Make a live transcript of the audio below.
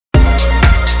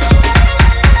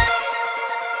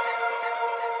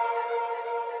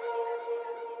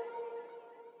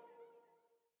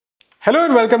Hello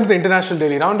and welcome to the International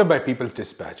Daily Roundup by People's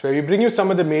Dispatch, where we bring you some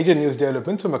of the major news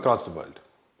developments from across the world.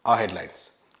 Our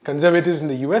headlines. Conservatives in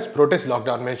the US protest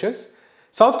lockdown measures.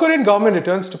 South Korean government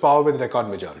returns to power with record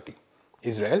majority.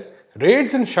 Israel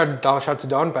raids and shuts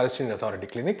down Palestinian Authority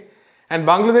clinic. And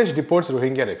Bangladesh deports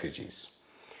Rohingya refugees.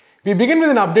 We begin with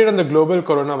an update on the global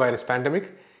coronavirus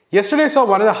pandemic. Yesterday saw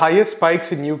one of the highest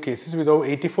spikes in new cases with over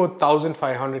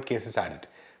 84,500 cases added,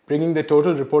 bringing the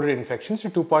total reported infections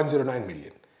to 2.09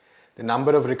 million. The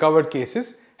number of recovered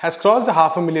cases has crossed the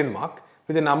 500,000 mark,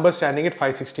 with the number standing at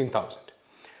 516,000.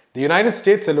 The United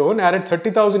States alone added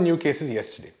 30,000 new cases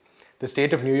yesterday. The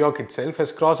state of New York itself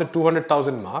has crossed the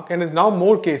 200,000 mark and has now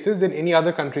more cases than any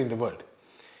other country in the world.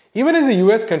 Even as the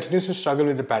US continues to struggle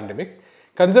with the pandemic,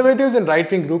 conservatives and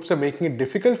right-wing groups are making it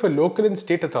difficult for local and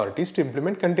state authorities to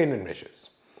implement containment measures.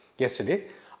 Yesterday,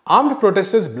 armed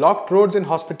protesters blocked roads and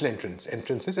hospital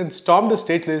entrances and stormed the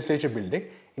state legislature building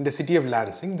in the city of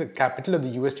Lansing, the capital of the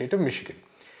US state of Michigan.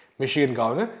 Michigan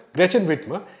Governor Gretchen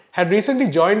Whitmer had recently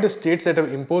joined the states that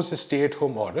have imposed a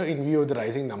stay-at-home order in view of the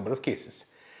rising number of cases.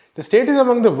 The state is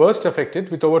among the worst affected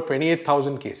with over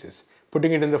 28,000 cases,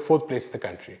 putting it in the fourth place in the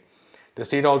country. The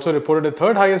state also reported the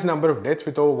third highest number of deaths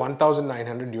with over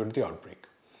 1,900 during the outbreak.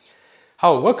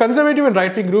 However, conservative and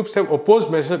right-wing groups have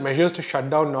opposed measures to shut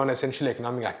down non-essential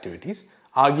economic activities,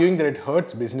 arguing that it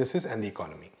hurts businesses and the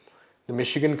economy. The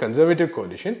Michigan Conservative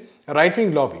Coalition, a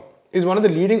right-wing lobby, is one of the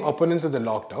leading opponents of the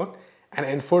lockdown and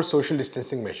enforced social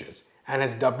distancing measures and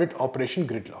has dubbed it Operation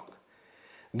Gridlock.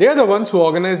 They are the ones who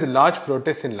organized the large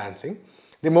protests in Lansing.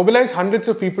 They mobilized hundreds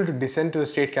of people to descend to the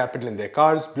state capitol in their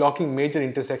cars, blocking major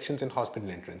intersections and hospital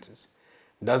entrances.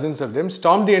 Dozens of them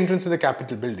stormed the entrance of the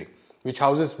Capitol building, which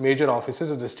houses major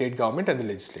offices of the state government and the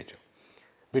legislature.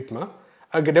 Whitmer,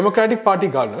 a Democratic Party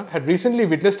governor, had recently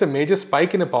witnessed a major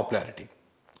spike in her popularity,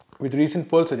 with recent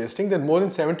polls suggesting that more than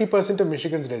 70% of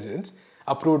Michigan's residents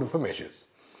approved of her measures.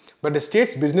 But the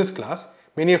state's business class,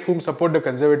 many of whom support the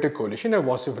Conservative coalition, have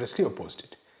vociferously opposed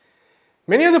it.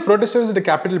 Many of the protesters at the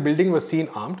Capitol building were seen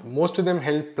armed. Most of them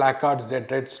held placards that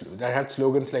had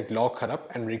slogans like "Lock her up"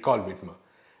 and "Recall Whitmer,"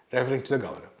 referring to the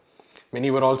governor.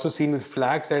 Many were also seen with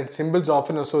flags that had symbols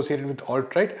often associated with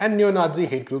alt-right and neo-Nazi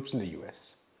hate groups in the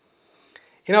US.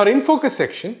 In our In Focus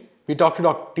section, we talked to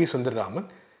Dr. T. Sundararaman,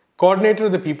 coordinator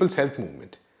of the People's Health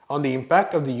Movement, on the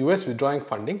impact of the US withdrawing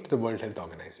funding to the World Health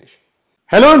Organization.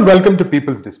 Hello and welcome to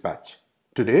People's Dispatch.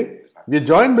 Today, we are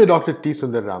joined by Dr. T.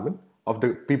 Sundararaman of the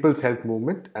People's Health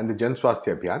Movement and the Jan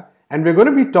Swasthya Abhiyan, and we're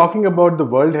going to be talking about the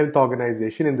World Health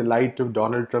Organization in the light of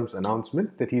Donald Trump's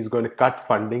announcement that he's going to cut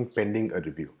funding pending a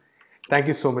review. Thank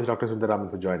you so much, Dr.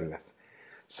 Sundararaman, for joining us.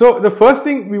 So the first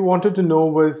thing we wanted to know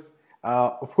was,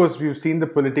 of course, we've seen the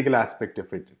political aspect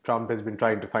of it. Trump has been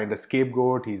trying to find a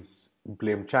scapegoat. He's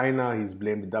blamed China. He's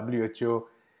blamed the WHO.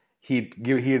 He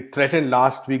had threatened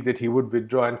last week that he would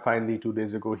withdraw, and finally 2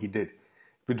 days ago he did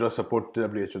withdraw support to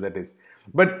WHO, that is.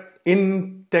 But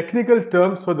in technical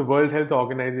terms for the World Health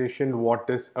Organization, what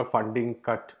does a funding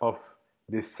cut of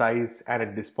this size and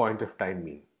at this point of time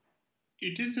mean?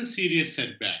 It is a serious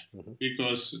setback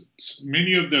because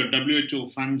many of the WHO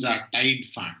funds are tied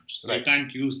funds. Right. They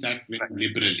can't use that very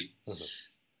liberally.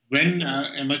 When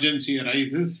emergency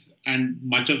arises, and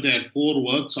much of their core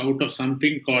works out of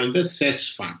something called the CES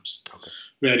funds,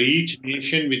 where each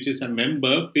nation which is a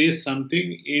member pays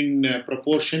something in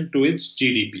proportion to its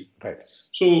GDP. Right.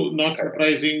 So not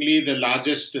surprisingly, the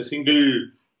largest single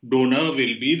donor will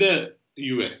be the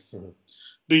US.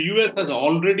 The US has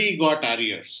already got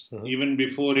arrears, even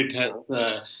before it has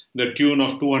the tune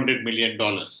of $200 million.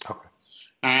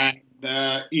 And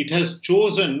it has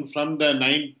chosen from the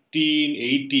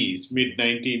 1980s,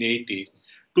 mid-1980s,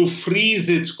 to freeze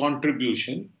its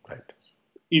contribution,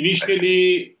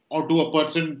 initially or to a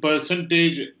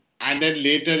percentage, and then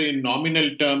later in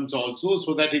nominal terms also,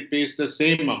 so that it pays the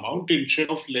same amount instead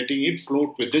of letting it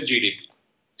float with the GDP.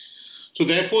 So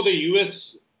therefore, the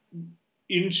US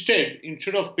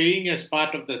instead of paying as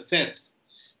part of the CES,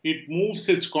 it moves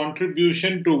its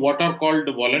contribution to what are called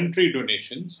voluntary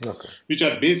donations, which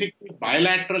are basically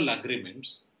bilateral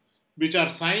agreements, which are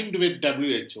signed with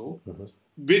WHO,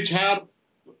 which are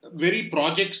very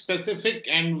project specific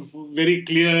and very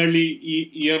clearly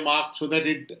earmarked, so that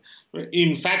it,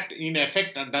 in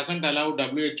effect, doesn't allow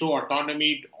WHO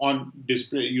autonomy on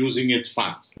using its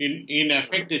funds. In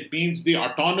effect, it means the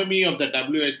autonomy of the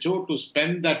WHO to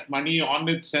spend that money on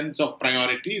its sense of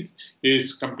priorities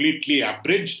is completely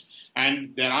abridged,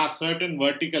 and there are certain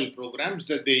vertical programs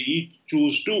that they each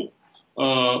choose to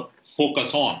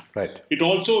focus on. Right. It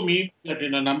also means that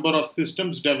in a number of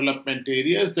systems development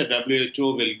areas, the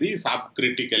WHO will be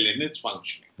subcritical in its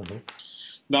functioning.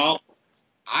 Now,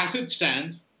 as it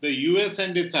stands, the US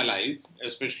and its allies,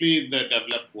 especially in the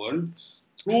developed world,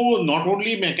 through not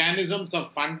only mechanisms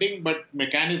of funding but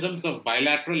mechanisms of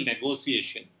bilateral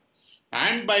negotiation,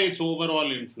 and by its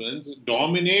overall influence,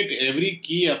 dominate every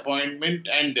key appointment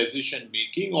and decision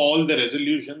making. All the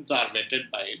resolutions are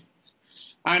vetted by it.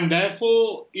 And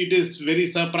therefore, it is very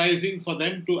surprising for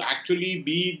them to actually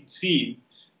be seen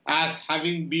as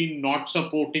having been not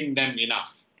supporting them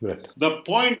enough. Right. The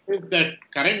point is that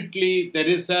currently there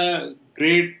is a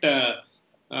great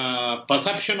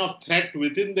perception of threat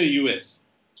within the US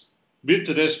with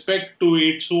respect to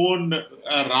its own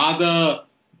rather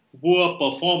poor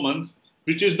performance,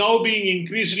 which is now being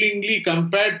increasingly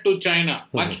compared to China,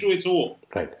 much to its own.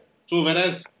 Right. So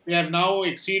whereas they have now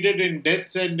exceeded in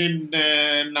deaths and in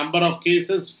number of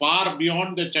cases far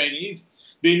beyond the Chinese,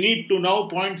 they need to now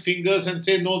point fingers and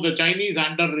say, no, the Chinese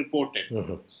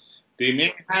underreported. They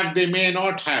may have, they may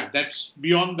not have. That's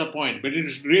beyond the point. But it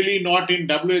is really not in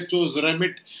WHO's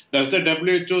remit. Does the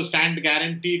WHO stand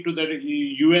guarantee to the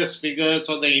US figures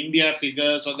or the India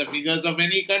figures or the figures of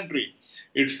any country?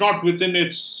 It's not within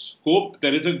its scope.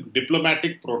 There is a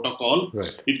diplomatic protocol.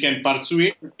 Right. It can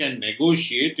persuade, it can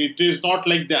negotiate. It is not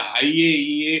like the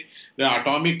IAEA, the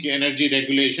Atomic Energy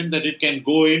Regulation, that it can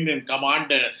go in and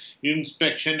command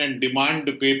inspection and demand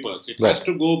papers. It has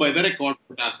to go by the record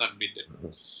that are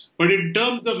submitted. But in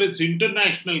terms of its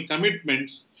international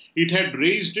commitments, it had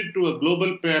raised it to a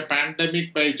global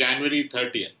pandemic by January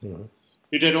 30th.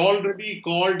 It had already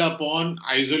called upon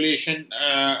isolation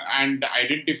and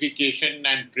identification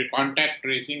and contact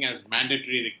tracing as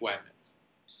mandatory requirements.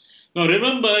 Now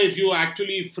remember, if you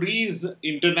actually freeze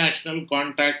international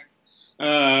contact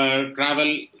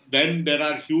travel, then there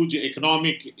are huge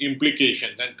economic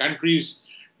implications, and countries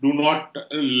do not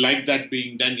like that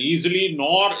being done easily,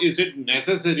 nor is it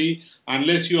necessary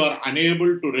unless you are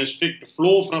unable to restrict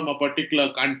flow from a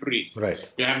particular country. Right.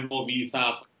 You have no visa,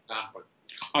 for example.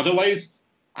 Otherwise,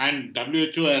 and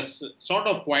WHO has sort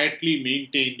of quietly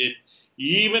maintained it,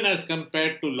 even as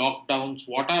compared to lockdowns,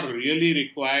 what are really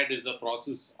required is the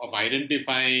process of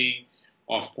identifying,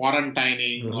 of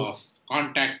quarantining, of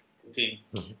contact tracing.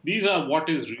 These are what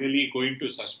is really going to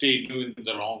sustain you in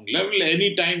the long level.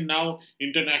 Anytime now,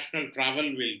 international travel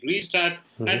will restart,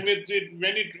 and with it,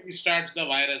 when it restarts, the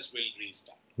virus will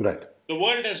restart. Right. The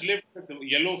world has lived with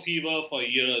yellow fever for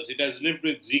years. It has lived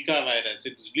with Zika virus.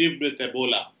 It has lived with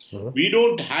Ebola. We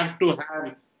don't have to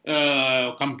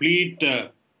have complete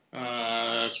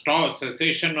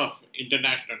cessation of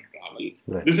international travel.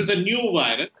 Right. This is a new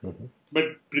virus, but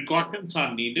precautions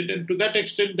are needed. And to that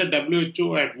extent, the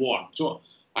WHO had warned. So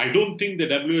I don't think the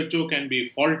WHO can be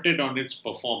faulted on its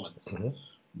performance.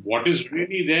 What is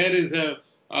really there is a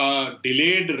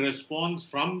delayed response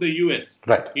from the US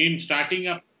in starting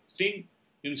up testing,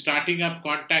 in starting up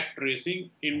contact tracing,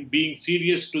 in being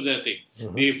serious to the thing.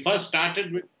 They first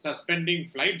started with suspending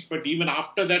flights, but even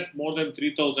after that, more than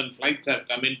 3,000 flights have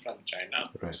come in from China.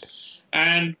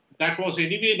 And that was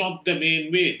anyway not the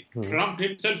main way. Trump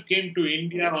himself came to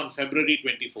India on February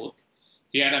 24th.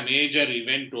 He had a major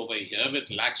event over here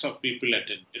with lakhs of people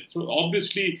attended. So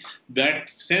obviously that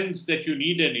sense that you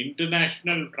need an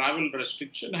international travel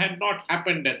restriction had not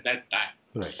happened at that time.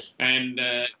 And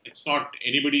it's not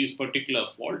anybody's particular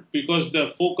fault, because the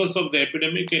focus of the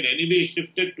epidemic had anyway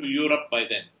shifted to Europe by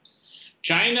then.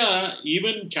 China,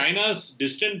 even China's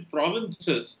distant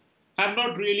provinces, have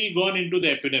not really gone into the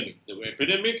epidemic. The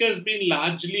epidemic has been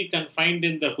largely confined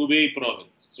in the Hubei province.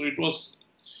 So it was,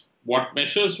 what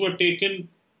measures were taken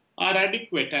are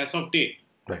adequate as of date.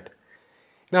 Right.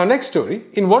 Now, next story.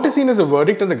 In what is seen as a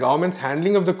verdict on the government's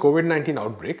handling of the COVID-19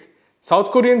 outbreak,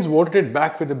 South Koreans voted it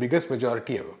back with the biggest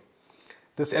majority ever.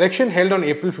 This election, held on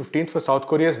April 15th for South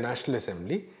Korea's National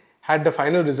Assembly, had the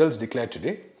final results declared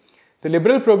today. The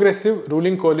Liberal Progressive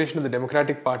ruling coalition of the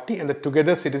Democratic Party and the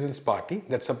Together Citizens Party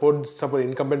that supports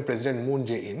incumbent President Moon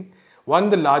Jae-in won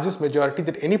the largest majority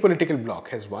that any political bloc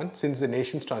has won since the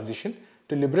nation's transition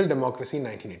to liberal democracy in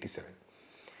 1987.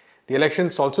 The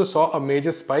elections also saw a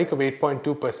major spike of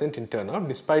 8.2% in turnout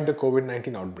despite the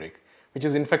COVID-19 outbreak, which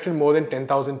has infected more than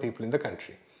 10,000 people in the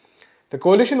country. The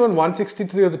coalition won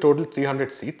 163 of the total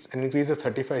 300 seats, an increase of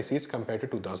 35 seats compared to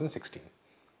 2016.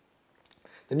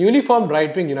 The newly formed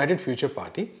right-wing United Future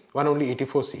Party won only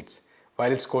 84 seats,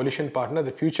 while its coalition partner,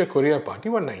 the Future Korea Party,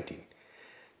 won 19.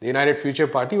 The United Future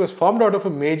Party was formed out of a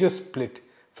major split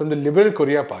from the Liberal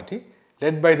Korea Party,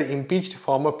 led by the impeached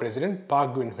former President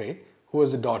Park Geun-hye, who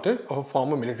was the daughter of a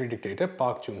former military dictator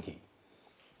Park Chung-hee.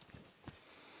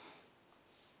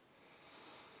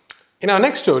 In our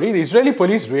next story, the Israeli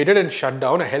police raided and shut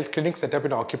down a health clinic set up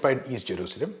in occupied East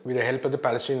Jerusalem with the help of the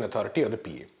Palestinian Authority, or the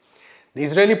PA. The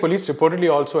Israeli police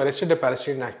reportedly also arrested a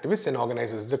Palestinian activist and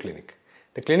organizers of the clinic.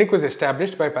 The clinic was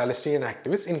established by Palestinian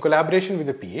activists in collaboration with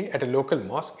the PA at a local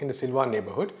mosque in the Silwan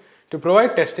neighborhood to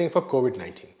provide testing for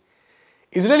COVID-19.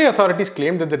 Israeli authorities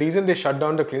claimed that the reason they shut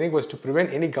down the clinic was to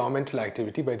prevent any governmental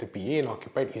activity by the PA in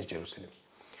occupied East Jerusalem.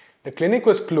 The clinic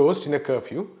was closed in a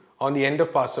curfew on the end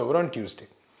of Passover on Tuesday.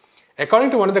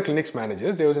 According to one of the clinic's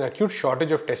managers, there was an acute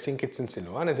shortage of testing kits in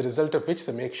Silwan, as a result of which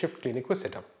the makeshift clinic was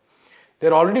set up. There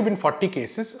have already been 40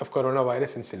 cases of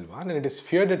coronavirus in Silwan, and it is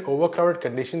feared that overcrowded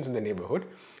conditions in the neighborhood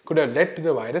could have led to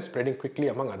the virus spreading quickly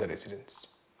among other residents.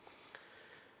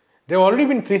 There have already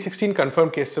been 316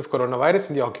 confirmed cases of coronavirus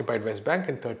in the occupied West Bank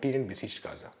and 13 in besieged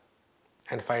Gaza.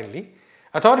 And finally,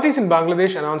 authorities in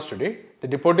Bangladesh announced today the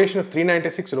deportation of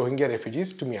 396 Rohingya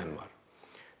refugees to Myanmar.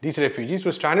 These refugees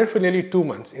were stranded for nearly 2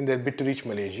 months in their bid to reach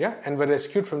Malaysia and were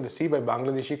rescued from the sea by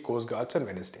Bangladeshi Coast Guards on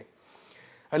Wednesday.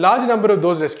 A large number of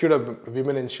those rescued are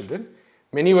women and children.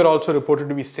 Many were also reported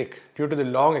to be sick due to the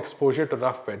long exposure to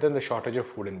rough weather and the shortage of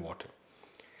food and water.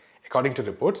 According to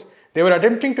reports, they were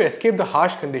attempting to escape the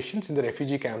harsh conditions in the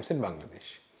refugee camps in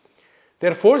Bangladesh.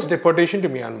 Their forced deportation to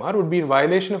Myanmar would be in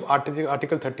violation of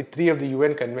Article 33 of the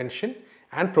UN Convention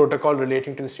and Protocol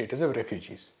relating to the status of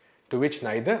refugees, to which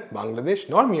neither Bangladesh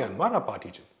nor Myanmar are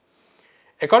party to.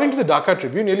 According to the Dhaka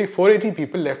Tribune, nearly 480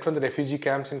 people left from the refugee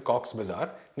camps in Cox's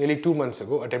Bazar nearly 2 months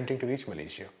ago attempting to reach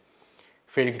Malaysia.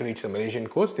 Failing to reach the Malaysian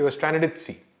coast, they were stranded at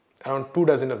sea. Around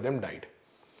 24 of them died.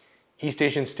 East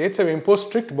Asian states have imposed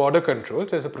strict border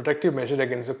controls as a protective measure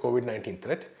against the COVID-19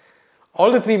 threat.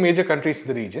 All the 3 major countries in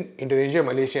the region, Indonesia,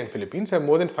 Malaysia and Philippines, have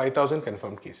more than 5,000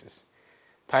 confirmed cases.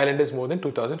 Thailand has more than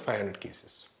 2,500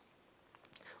 cases.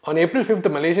 On April 5th, the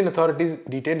Malaysian authorities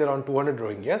detained around 200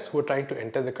 Rohingyas who were trying to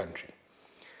enter the country.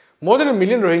 More than 1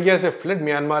 million Rohingyas have fled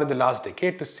Myanmar in the last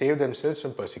decade to save themselves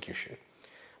from persecution.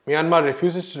 Myanmar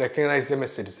refuses to recognize them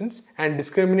as citizens and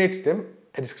discriminates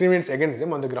against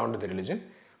them on the ground of their religion.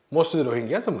 Most of the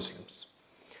Rohingyas are Muslims.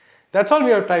 That's all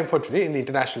we have time for today in the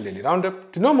International Daily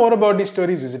Roundup. To know more about these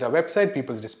stories, visit our website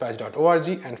peoplesdispatch.org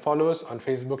and follow us on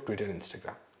Facebook, Twitter and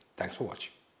Instagram. Thanks for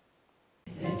watching.